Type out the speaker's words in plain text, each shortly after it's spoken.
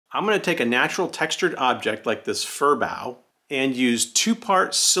I'm going to take a natural textured object like this fir bough and use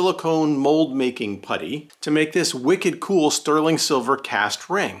 2-part silicone mold making putty to make this wicked cool sterling silver cast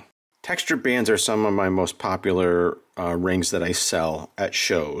ring. Texture bands are some of my most popular rings that I sell at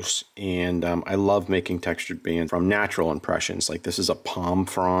shows, and I love making textured bands from natural impressions. Like this is a palm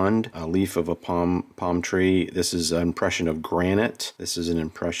frond, a leaf of a palm tree. This is an impression of granite. This is an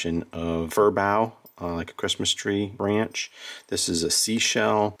impression of fir bough, like a Christmas tree branch. This is a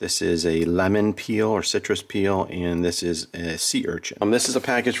seashell. This is a lemon peel or citrus peel, and this is a sea urchin. This is a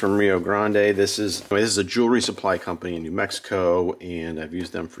package from Rio Grande. This is a jewelry supply company in New Mexico, and I've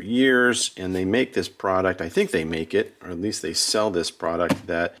used them for years, and they make this product. I think they make it, or at least they sell this product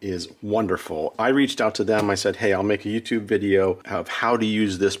that is wonderful. I reached out to them. I said, hey, I'll make a YouTube video of how to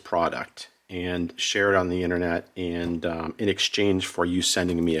use this product and share it on the internet, and in exchange for you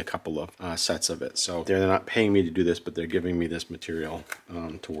sending me a couple of sets of it. So they're not paying me to do this, but they're giving me this material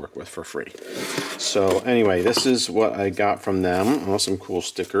to work with for free. So anyway, this is what I got from them. Oh, some cool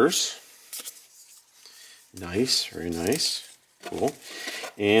stickers. Nice, very nice, cool.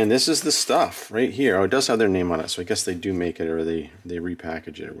 And this is the stuff right here. Oh, it does have their name on it, so I guess they do make it, or they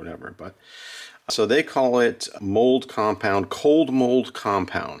repackage it or whatever. But so they call it mold compound, cold mold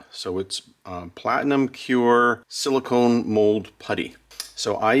compound. So it's platinum cure silicone mold putty.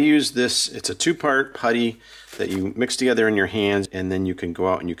 So I use this, it's a 2-part putty that you mix together in your hands, and then you can go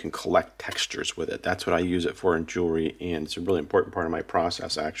out and you can collect textures with it. That's what I use it for in jewelry, and it's a really important part of my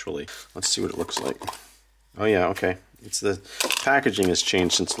process, actually. Let's see what it looks like. Oh yeah, okay. It's the packaging has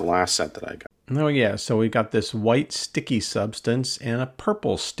changed since the last set that I got. Oh yeah, so we got this white sticky substance and a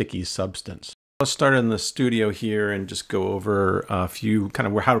purple sticky substance. Let's start in the studio here and just go over a few kind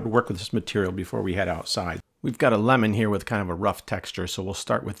of how to work with this material before we head outside. We've got a lemon here with kind of a rough texture, so we'll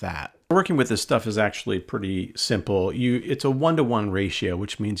start with that. Working with this stuff is actually pretty simple. It's a 1-to-1 ratio,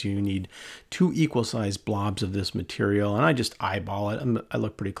 which means you need 2 equal-sized blobs of this material, and I just eyeball it. I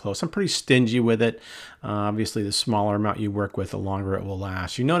look pretty close. I'm pretty stingy with it. Obviously, the smaller amount you work with, the longer it will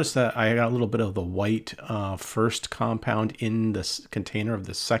last. You notice that I got a little bit of the white first compound in this container of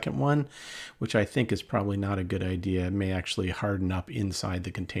the second one, which I think is probably not a good idea. It may actually harden up inside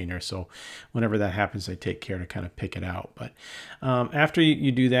the container, so whenever that happens, I take care to kind of pick it out. But after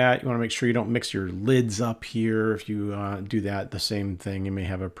you do that, you want to make sure you don't mix your lids up here. If you do that, the same thing, you may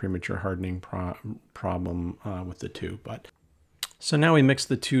have a premature hardening problem with the two. But so now we mix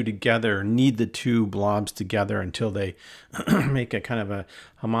the two together, knead the 2 blobs together until they make a kind of a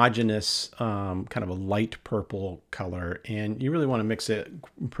homogeneous, kind of a light purple color. And you really want to mix it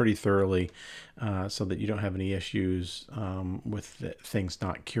pretty thoroughly so that you don't have any issues with things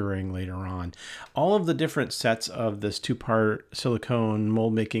not curing later on. All of the different sets of this 2-part silicone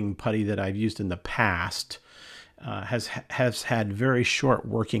mold making putty that I've used in the past has had very short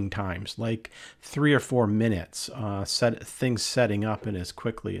working times, like 3 or 4 minutes. Things setting up in as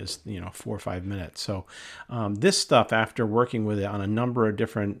quickly as 4 or 5 minutes. So this stuff, after working with it on a number of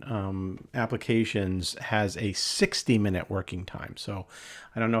different applications, has a 60-minute working time. So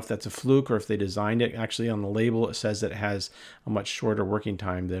I don't know if that's a fluke or if they designed it. Actually, on the label it says that it has a much shorter working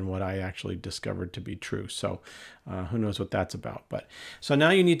time than what I actually discovered to be true. So who knows what that's about. But so now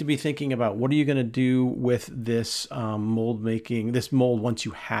you need to be thinking about, what are you going to do with this mold once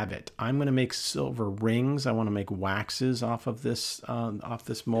you have it. I'm going to make silver rings. I want to make waxes off of this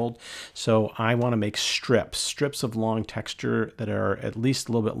mold. So I want to make strips of long texture that are at least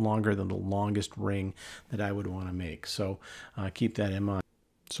a little bit longer than the longest ring that I would want to make. So keep that in mind.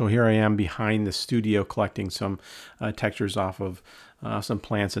 So here I am behind the studio collecting some textures off of some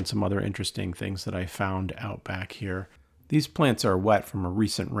plants and some other interesting things that I found out back here. These plants are wet from a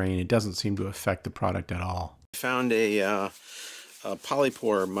recent rain. It doesn't seem to affect the product at all. I found a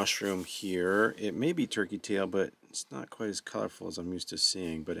polypore mushroom here. It may be turkey tail, but it's not quite as colorful as I'm used to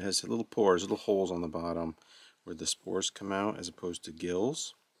seeing. But it has little pores, little holes on the bottom where the spores come out as opposed to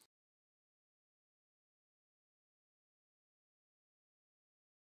gills.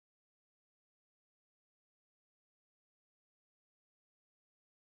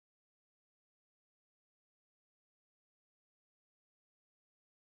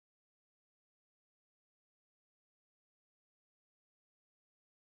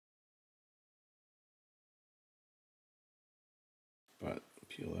 But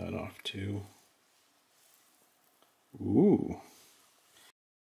peel that off too. Ooh.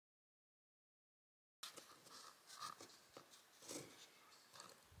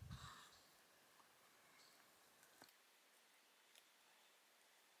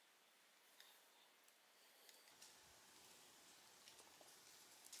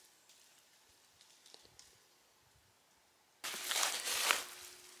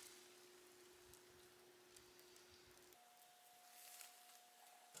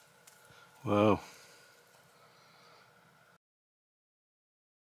 Whoa.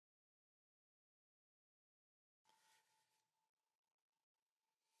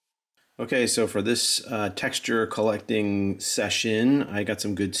 Okay, so for this texture collecting session, I got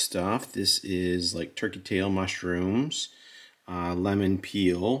some good stuff. This is like turkey tail mushrooms, lemon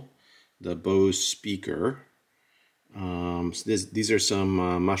peel, the Bose speaker. These are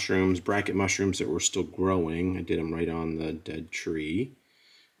some mushrooms, bracket mushrooms that were still growing. I did them right on the dead tree.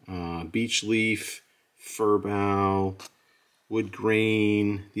 Beech leaf, fir bough, wood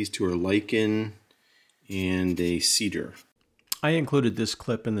grain. These two are lichen, and a cedar. I included this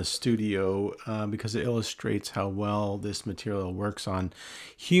clip in the studio because it illustrates how well this material works on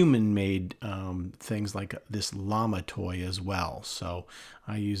human-made things like this llama toy as well. So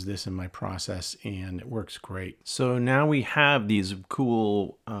I use this in my process and it works great. So now we have these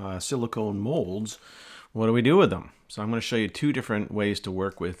cool silicone molds. What do we do with them? So I'm going to show you two different ways to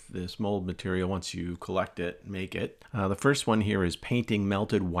work with this mold material once you collect it, make it. The first one here is painting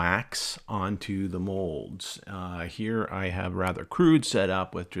melted wax onto the molds. Here I have a rather crude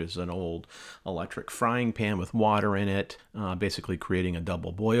setup, which is an old electric frying pan with water in it, basically creating a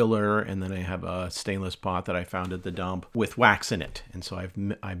double boiler, and then I have a stainless pot that I found at the dump with wax in it. And so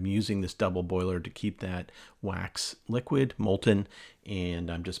I'm using this double boiler to keep that wax liquid, molten, and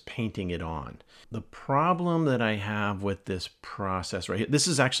I'm just painting it on. The problem that I have with this process right here, this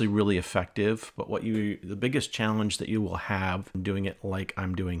is actually really effective, but the biggest challenge that you will have doing it like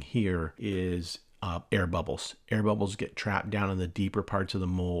I'm doing here is air bubbles. Air bubbles get trapped down in the deeper parts of the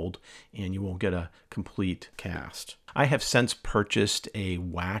mold and you won't get a complete cast. I have since purchased a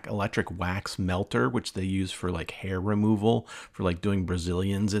electric wax melter, which they use for like hair removal, for like doing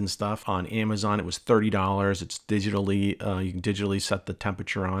Brazilians and stuff. On Amazon, it was $30. It's digitally, you can digitally set the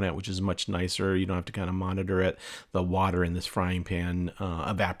temperature on it, which is much nicer. You don't have to kind of monitor it. The water in this frying pan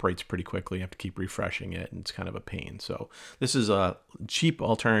evaporates pretty quickly. You have to keep refreshing it, and it's kind of a pain. So this is a cheap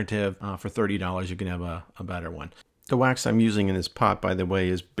alternative. For $30, you can have a better one. The wax I'm using in this pot, by the way,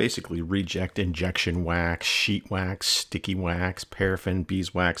 is basically reject injection wax, sheet wax, sticky wax, paraffin,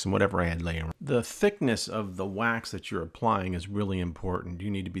 beeswax, and whatever I had laying around. The thickness of the wax that you're applying is really important. You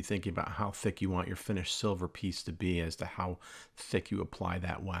need to be thinking about how thick you want your finished silver piece to be as to how thick you apply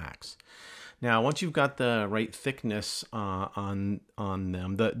that wax. Now, once you've got the right thickness on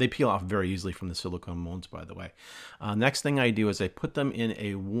them, they peel off very easily from the silicone molds, by the way. Next thing I do is I put them in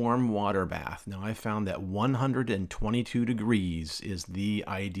a warm water bath. Now, I found that 122 degrees is the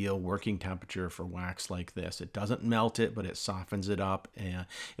ideal working temperature for wax like this. It doesn't melt it, but it softens it up. And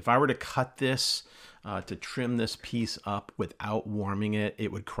if I were to cut this, to trim this piece up without warming it,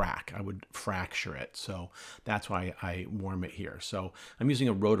 it would crack. I would fracture it. So that's why I warm it here. So I'm using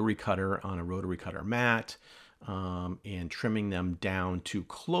a rotary cutter on a rotary cutter mat. And trimming them down to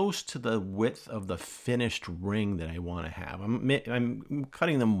close to the width of the finished ring that I want to have. I'm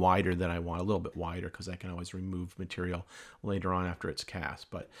cutting them wider than I want, a little bit wider, because I can always remove material later on after it's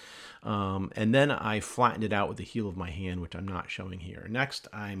cast. But and then I flattened it out with the heel of my hand, which I'm not showing here. Next,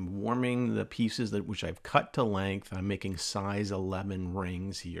 I'm warming the pieces which I've cut to length. I'm making size 11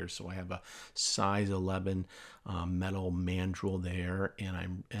 rings here, so I have a size 11 metal mandrel there, and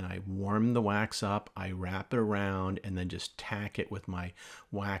I warm the wax up. I wrap it around and then just tack it with my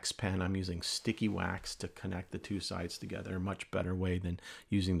wax pen. I'm using sticky wax to connect the two sides together. A much better way than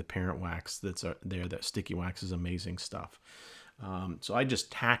using the parent wax that's there. That sticky wax is amazing stuff. So I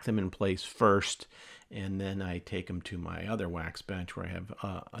just tack them in place first, and then I take them to my other wax bench where I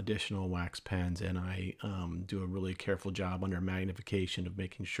have additional wax pens, and I do a really careful job under magnification of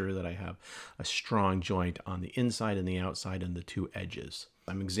making sure that I have a strong joint on the inside and the outside and the two edges.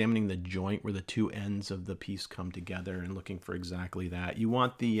 I'm examining the joint where the two ends of the piece come together and looking for exactly that. You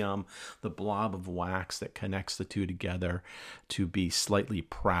want the blob of wax that connects the two together to be slightly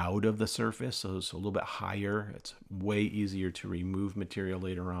proud of the surface, so it's a little bit higher. It's way easier to remove material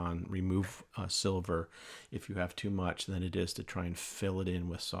later on, remove silver if you have too much than it is to try and fill it in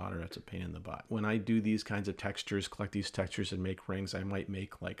with solder. That's a pain in the butt. When I do these kinds of textures, collect these textures and make rings, I might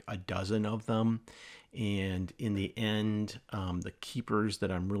make like a dozen of them. And in the end, the keepers that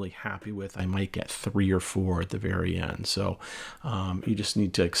I'm really happy with, I might get 3 or 4 at the very end. So you just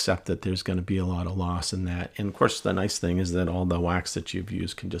need to accept that there's going to be a lot of loss in that. And of course, the nice thing is that all the wax that you've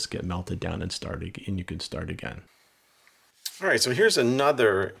used can just get melted down and you can start again. All right, so here's an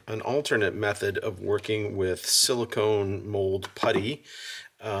alternate method of working with silicone mold putty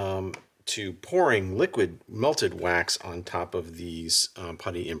to pouring liquid melted wax on top of these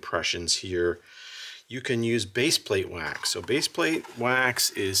putty impressions here. you can use base plate wax. So base plate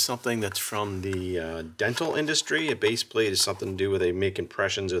wax is something that's from the dental industry. A base plate is something to do with they make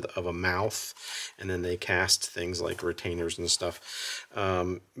impressions of a mouth, and then they cast things like retainers and stuff.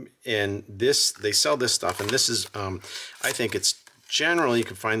 And this, they sell this stuff, and this is, I think it's generally you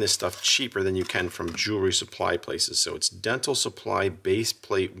can find this stuff cheaper than you can from jewelry supply places. So it's Dental Supply base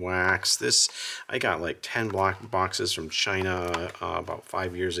plate wax. This, I got like 10 boxes from China about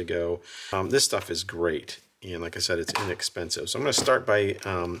 5 years ago. This stuff is great, and like I said, it's inexpensive. So I'm going to start by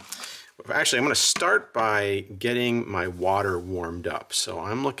actually, I'm going to start by getting my water warmed up. So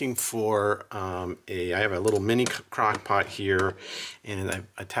I'm looking for I have a little mini crock pot here, and I've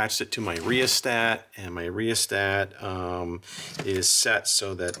attached it to my rheostat, and my rheostat is set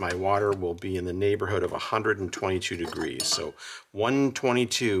so that my water will be in the neighborhood of 122 degrees. So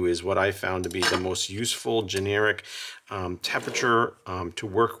 122 is what I found to be the most useful generic temperature to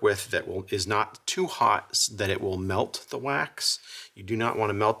work with that is not too hot that it will melt the wax. You do not want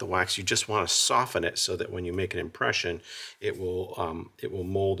to melt the wax. You just want to soften it so that when you make an impression, it will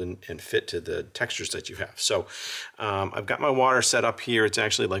mold and fit to the textures that you have. So I've got my water set up here. It's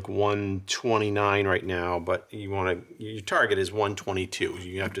actually like 129 right now, but your target is 122.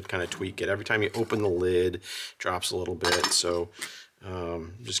 You have to kind of tweak it. Every time you open the lid, it drops a little bit. So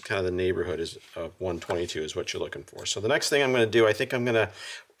just kind of the neighborhood is 122 is what you're looking for. So the next thing I'm going to do, I think I'm going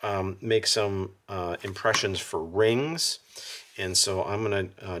to make some impressions for rings. And so I'm going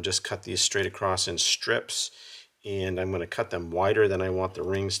to just cut these straight across in strips, and I'm going to cut them wider than I want the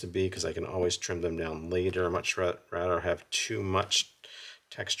rings to be because I can always trim them down later. I'd much rather have too much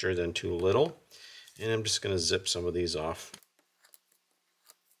texture than too little. And I'm just going to zip some of these off.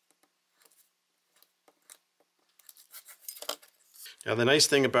 Now the nice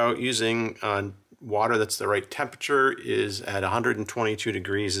thing about using water that's the right temperature is at 122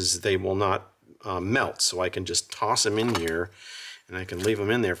 degrees is they will not melt. So I can just toss them in here, and I can leave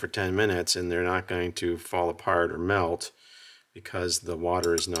them in there for 10 minutes, and they're not going to fall apart or melt because the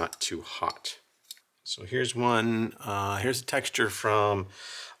water is not too hot. So here's one. Here's a texture from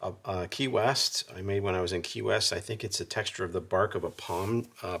Key West. I made when I was in Key West. I think it's a texture of the bark of a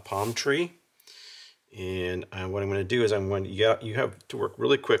palm tree. And what I'm going to do is you have to work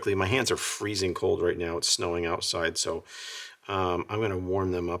really quickly. My hands are freezing cold right now. It's snowing outside, so I'm going to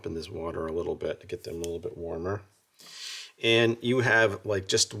warm them up in this water a little bit to get them a little bit warmer. And you have like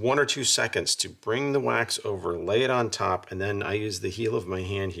just 1 or 2 seconds to bring the wax over, lay it on top, and then I use the heel of my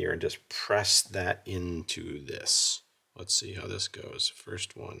hand here and just press that into this. Let's see how this goes.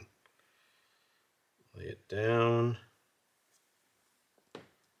 First one. Lay it down.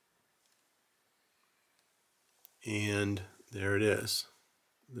 And there it is.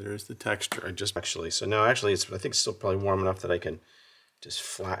 There's the texture. So now actually I think it's still probably warm enough that I can just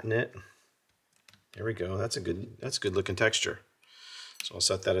flatten it. There we go. That's a good looking texture. So I'll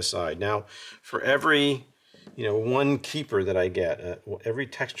set that aside. Now for every one keeper that I get, every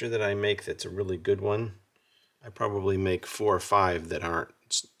texture that I make that's a really good one, I probably make 4 or 5 that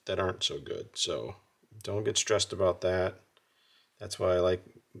aren't so good. So don't get stressed about that. That's why I like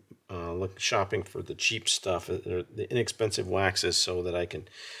shopping for the cheap stuff, the inexpensive waxes, so that I can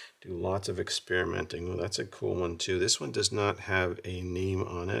do lots of experimenting. Well, that's a cool one too. This one does not have a name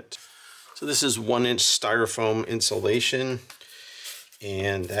on it. So this is 1-inch styrofoam insulation,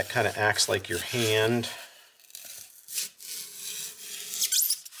 and that kind of acts like your hand.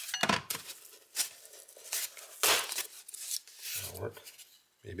 That'll work,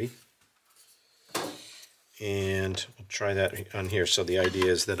 maybe. And we'll try that on here. So the idea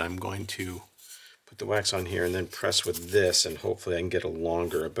is that I'm going to put the wax on here and then press with this, and hopefully I can get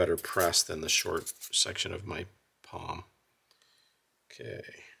a better press than the short section of my palm. Okay.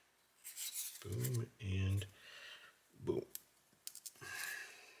 Boom and boom.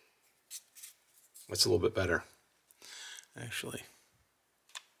 That's a little bit better, actually.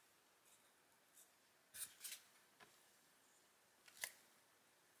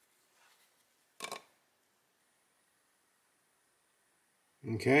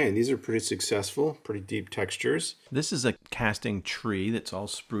 Okay, these are pretty successful, pretty deep textures. This is a casting tree that's all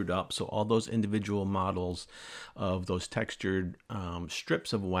sprued up, so all those individual models of those textured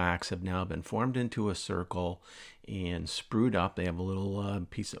strips of wax have now been formed into a circle and sprued up. They have a little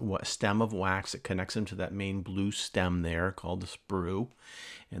piece of stem of wax that connects them to that main blue stem there called the sprue,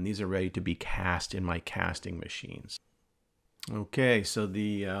 and these are ready to be cast in my casting machines. Okay, so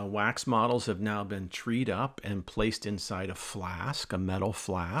the wax models have now been treed up and placed inside a flask, a metal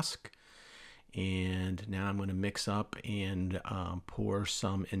flask. And now I'm going to mix up and pour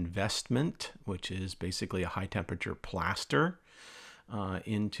some investment, which is basically a high temperature plaster.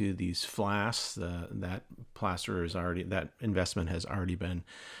 into these flasks. That investment has already been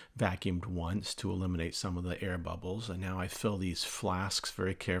vacuumed once to eliminate some of the air bubbles. And now I fill these flasks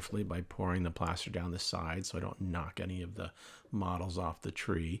very carefully by pouring the plaster down the side so I don't knock any of the models off the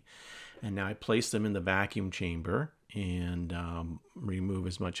tree. And now I place them in the vacuum chamber and remove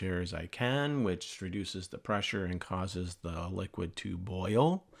as much air as I can, which reduces the pressure and causes the liquid to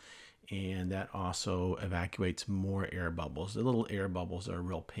boil. And that also evacuates more air bubbles. The little air bubbles are a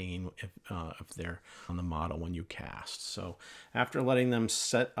real pain if they're on the model when you cast. So after letting them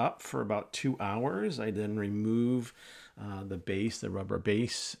set up for about 2 hours, I then remove the base, the rubber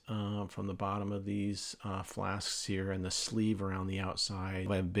base from the bottom of these flasks here and the sleeve around the outside.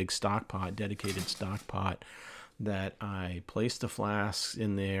 I have a big stock pot, dedicated stock pot, that I place the flasks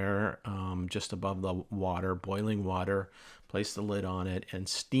in there just above the water, boiling water, place the lid on it, and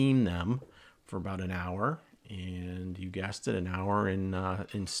steam them for about an hour. And you guessed it, an hour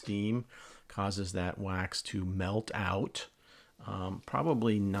in steam causes that wax to melt out.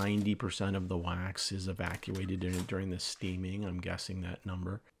 Probably 90% of the wax is evacuated during the steaming. I'm guessing that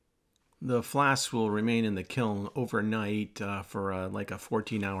number. The flasks will remain in the kiln overnight for like a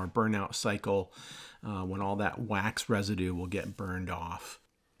 14-hour burnout cycle when all that wax residue will get burned off.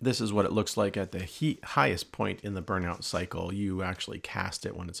 This is what it looks like at the highest point in the burnout cycle. You actually cast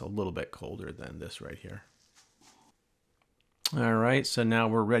it when it's a little bit colder than this right here. All right, so now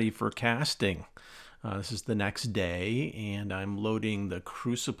we're ready for casting. This is the next day, and I'm loading the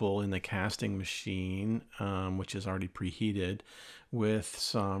crucible in the casting machine, which is already preheated, with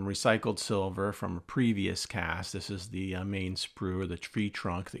some recycled silver from a previous cast. This is the main sprue, or the tree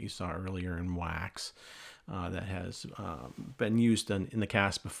trunk that you saw earlier in wax. That has been used in the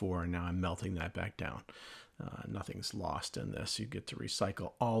cast before, and now I'm melting that back down. Nothing's lost in this. You get to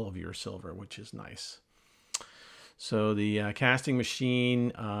recycle all of your silver, which is nice. So the casting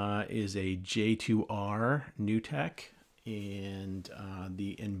machine is a J2R NewTek, and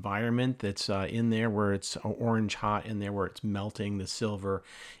the environment that's in there where it's orange hot in there where it's melting the silver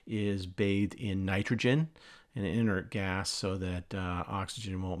is bathed in nitrogen, an inert gas, so that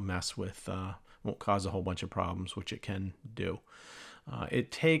oxygen won't mess with won't cause a whole bunch of problems, which it can do.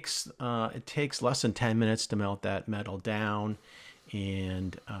 It takes less than 10 minutes to melt that metal down,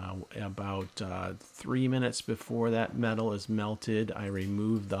 and about 3 minutes before that metal is melted, I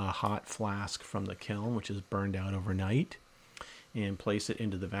remove the hot flask from the kiln, which is burned out overnight, and place it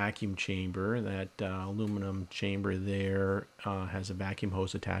into the vacuum chamber. That aluminum chamber there has a vacuum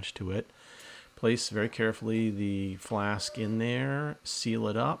hose attached to it. Place very carefully the flask in there, seal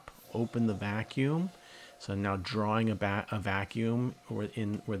it up, open the vacuum. So now drawing a vacuum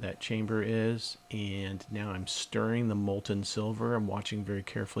where that chamber is, and now I'm stirring the molten silver. I'm watching very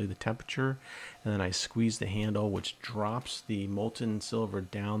carefully the temperature, and then I squeeze the handle, which drops the molten silver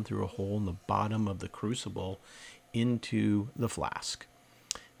down through a hole in the bottom of the crucible into the flask.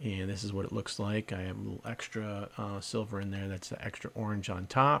 And this is what it looks like. I have a little extra silver in there. That's the extra orange on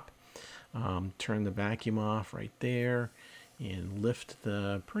top. Turn the vacuum off right there, and lift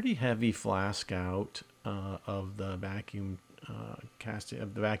the pretty heavy flask out of the vacuum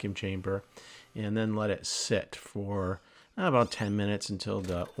vacuum chamber, and then let it sit for about 10 minutes until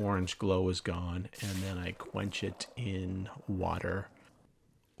the orange glow is gone, and then I quench it in water.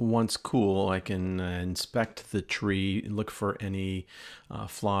 Once cool, I can inspect the tree and look for any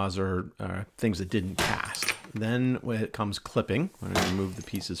flaws or things that didn't cast. Then when it comes clipping, I'm going to remove the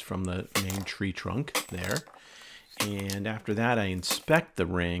pieces from the main tree trunk there. And after that, I inspect the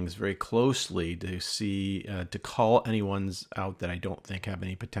rings very closely to see, to call any ones out that I don't think have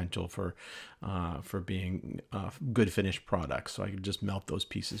any potential for being good finished products. So I can just melt those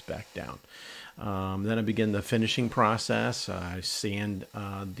pieces back down. Then I begin the finishing process. I sand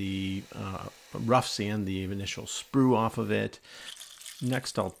rough sand the initial sprue off of it.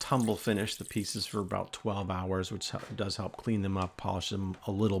 Next, I'll tumble finish the pieces for about 12 hours, which does help clean them up, polish them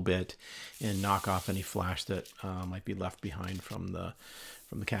a little bit, and knock off any flash that might be left behind from the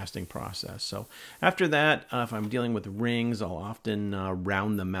casting process. So after that, if I'm dealing with rings, I'll often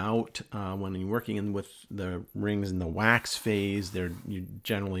round them out. When you're working with the rings in the wax phase, they're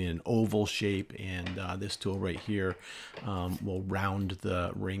generally an oval shape, and this tool right here will round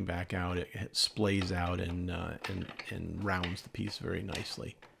the ring back out. It splays out and rounds the piece very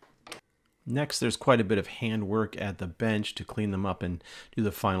nicely. Next, there's quite a bit of handwork at the bench to clean them up and do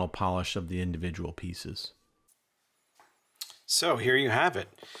the final polish of the individual pieces. So here you have it.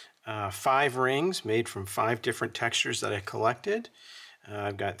 5 rings made from 5 different textures that I collected.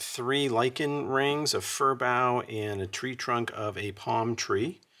 I've got 3 lichen rings, a fir bough, and a tree trunk of a palm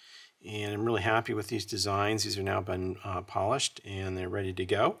tree. And I'm really happy with these designs. These are now been polished and they're ready to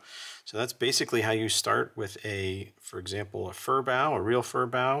go. So that's basically how you start with for example, a fir bow, a real fir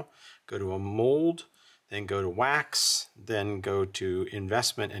bow. Go to a mold, then go to wax, then go to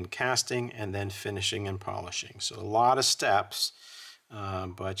investment and casting, and then finishing and polishing. So a lot of steps,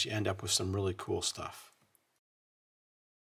 but you end up with some really cool stuff.